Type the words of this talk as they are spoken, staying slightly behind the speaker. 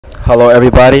Hello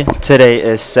everybody. Today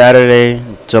is Saturday,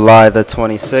 July the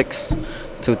 26th,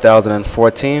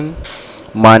 2014.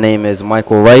 My name is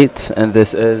Michael Wright and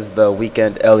this is the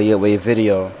weekend Elliottwave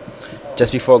video.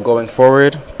 Just before going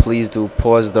forward, please do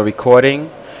pause the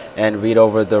recording and read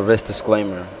over the risk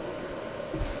disclaimer.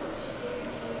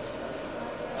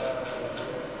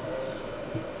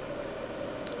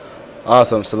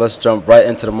 Awesome, so let's jump right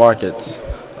into the markets.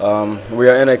 We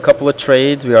are in a couple of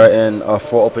trades. We are in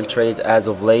 4 open trades as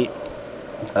of late.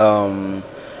 And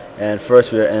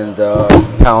first we are in the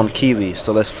pound kiwi.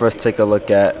 So let's first take a look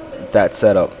at that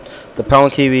setup. The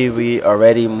pound kiwi, we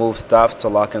already moved stops to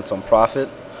lock in some profit.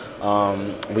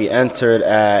 We entered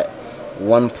at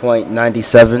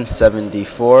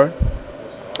 1.9774,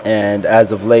 and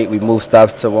as of late we moved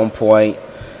stops to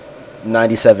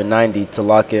 1.9790 to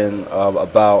lock in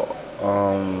about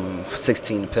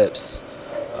 16 pips.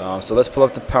 So let's pull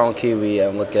up the pound kiwi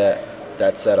and look at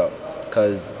that setup,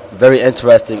 because very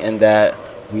interesting in that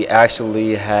we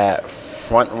actually had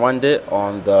front runned it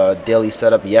on the daily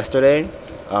setup yesterday,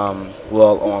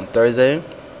 well on Thursday,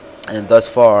 and thus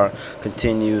far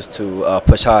continues to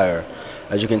push higher.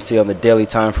 As you can see on the daily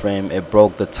time frame, it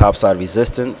broke the top side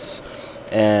resistance,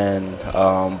 and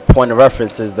point of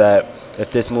reference is that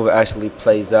if this move actually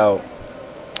plays out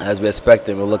as we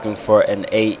expected, we're looking for an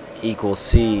 8 equals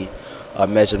C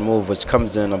measured move, which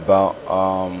comes in about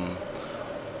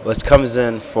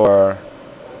for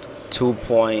 2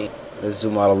 point, let's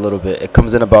zoom out a little bit. It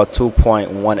comes in about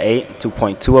 2.18,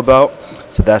 2.2 about.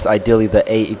 So that's ideally the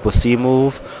A equals C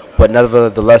move. But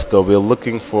nevertheless, though, we're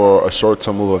looking for a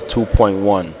short-term move of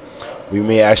 2.1. We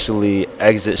may actually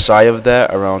exit shy of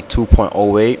that around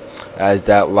 2.08, as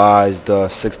that lies the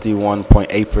 61.8%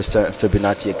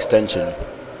 Fibonacci extension.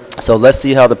 So let's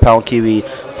see how the pound kiwi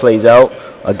plays out.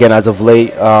 Again, as of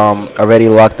late, already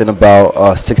locked in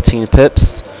about 16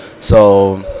 pips.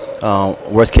 So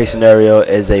worst case scenario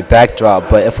is a backdrop.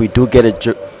 But if we do get a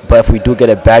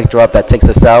backdrop that takes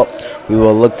us out, we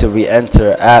will look to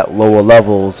re-enter at lower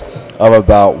levels of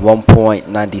about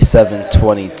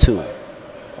 1.9722.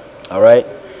 All right.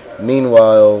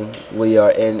 Meanwhile, we are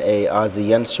in a Aussie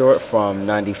yen short from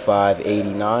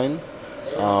 95.89.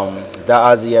 That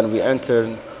Aussie yen we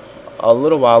entered a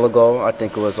little while ago. I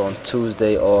think it was on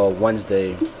Tuesday or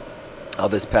Wednesday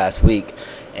of this past week,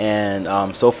 and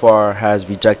so far has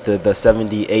rejected the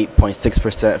 78.6%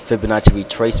 Fibonacci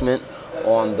retracement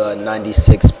on the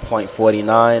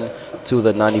 96.49 to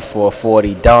the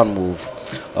 94.40 down move.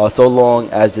 So long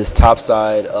as this top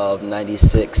side of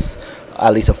 96,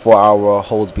 at least a 4-hour,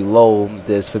 holds below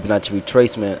this Fibonacci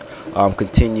retracement,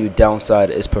 continued downside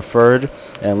is preferred,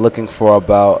 and looking for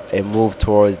about a move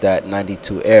towards that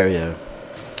 92 area.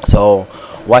 So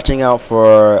watching out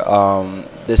for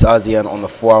this Aussie yen on the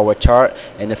 4-hour chart,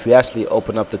 and if we actually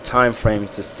open up the time frame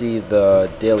to see the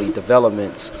daily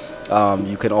developments,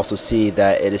 you can also see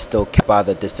that it is still kept by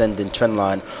the descending trend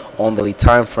line on the daily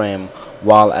time frame,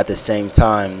 while at the same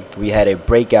time we had a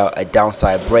breakout, a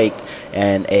downside break,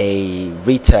 and a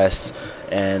retest.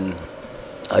 And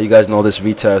you guys know this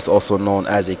retest also known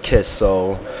as a kiss.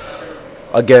 So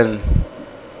again,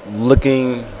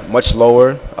 looking much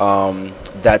lower.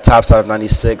 That top side of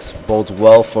 96 bodes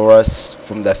well for us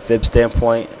from that fib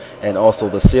standpoint, and also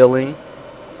the ceiling,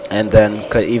 and then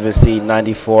could even see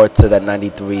 94 to that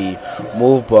 93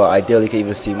 move, but ideally could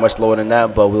even see much lower than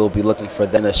that. But we'll be looking for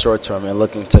that in the short term and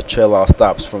looking to trail our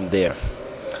stops from there.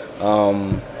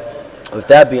 With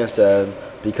that being said,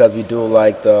 because we do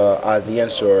like the Aussie yen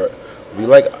short, we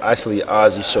like actually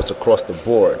Aussie shorts across the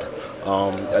board.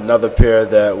 Another pair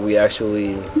that we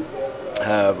actually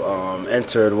have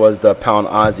entered was the pound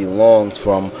Aussie longs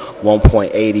from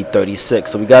 1.8036.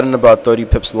 So we got in about 30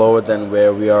 pips lower than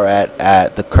where we are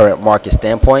at the current market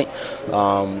standpoint.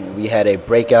 We had a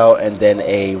breakout and then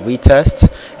a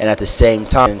retest, and at the same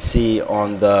time, you can see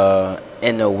on the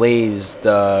inner waves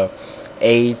the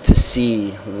A to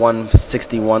C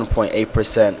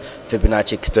 161.8%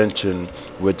 Fibonacci extension,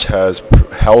 which has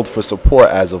held for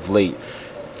support as of late.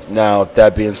 Now,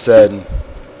 that being said,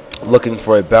 looking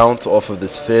for a bounce off of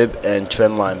this fib and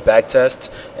trend line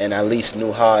backtest, and at least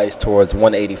new highs towards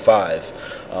 185.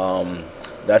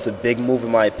 That's a big move in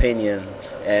my opinion,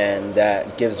 and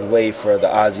that gives way for the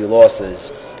Aussie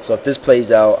losses. So if this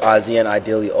plays out, Aussie yen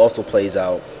ideally also plays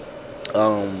out.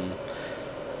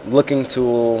 Looking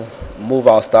to move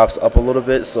our stops up a little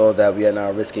bit so that we are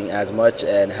not risking as much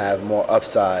and have more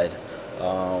upside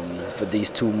for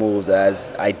these two moves,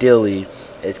 as ideally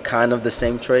it's kind of the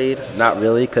same trade. Not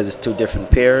really, because it's two different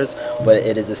pairs, but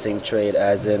it is the same trade,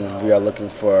 as in we are looking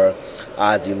for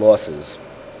Aussie losses.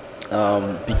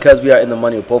 Because we are in the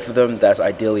money with both of them, that's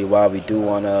ideally why we do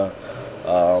want to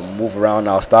move around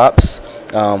our stops.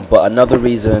 But another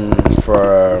reason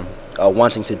for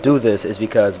wanting to do this is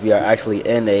because we are actually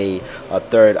in a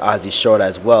third Aussie short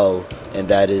as well, and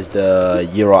that is the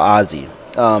EURAUD.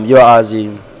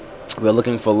 EURAUD, we're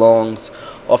looking for longs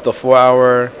off the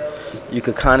 4-hour. You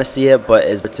could kind of see it, but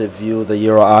it's better to view the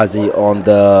EURAUD on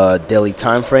the daily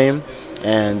time frame.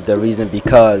 And the reason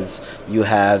because you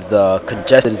have the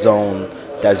congested zone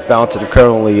that's bouncing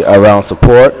currently around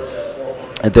support,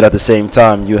 and then at the same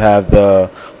time you have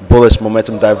the bullish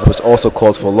momentum divergence, which also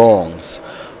calls for longs.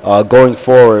 Going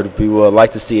forward, we would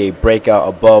like to see a breakout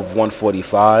above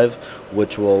 145,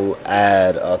 which will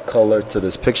add color to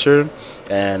this picture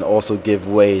and also give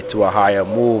way to a higher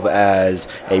move, as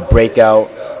a breakout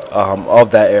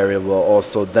of that area will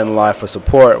also then lie for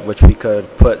support, which we could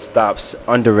put stops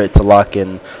under it to lock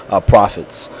in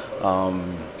profits.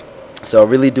 So I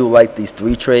really do like these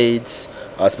 3 trades,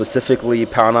 specifically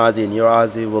Pound Aussie and Euro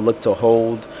Aussie. We'll look to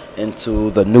hold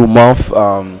into the new month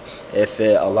if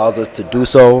it allows us to do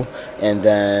so, and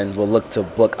then we'll look to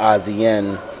book Aussie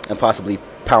Yen and possibly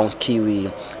Pound Kiwi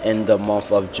in the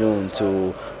month of June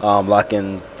to lock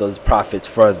in those profits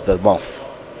for the month.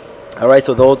 Alright,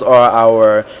 so those are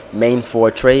our main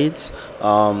 4 trades.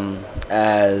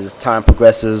 As time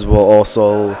progresses, we'll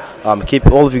also keep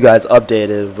all of you guys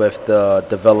updated with the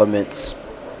developments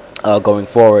going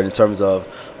forward in terms of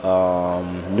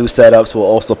new setups. We'll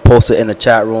also post it in the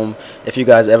chat room. If you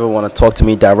guys ever want to talk to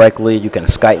me directly, you can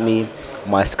Skype me.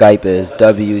 My Skype is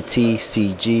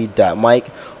wtcg.mike,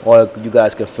 or you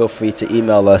guys can feel free to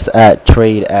email us at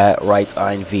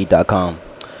trade@rightsinv.com.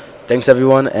 Thanks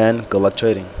everyone, and good luck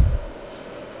trading.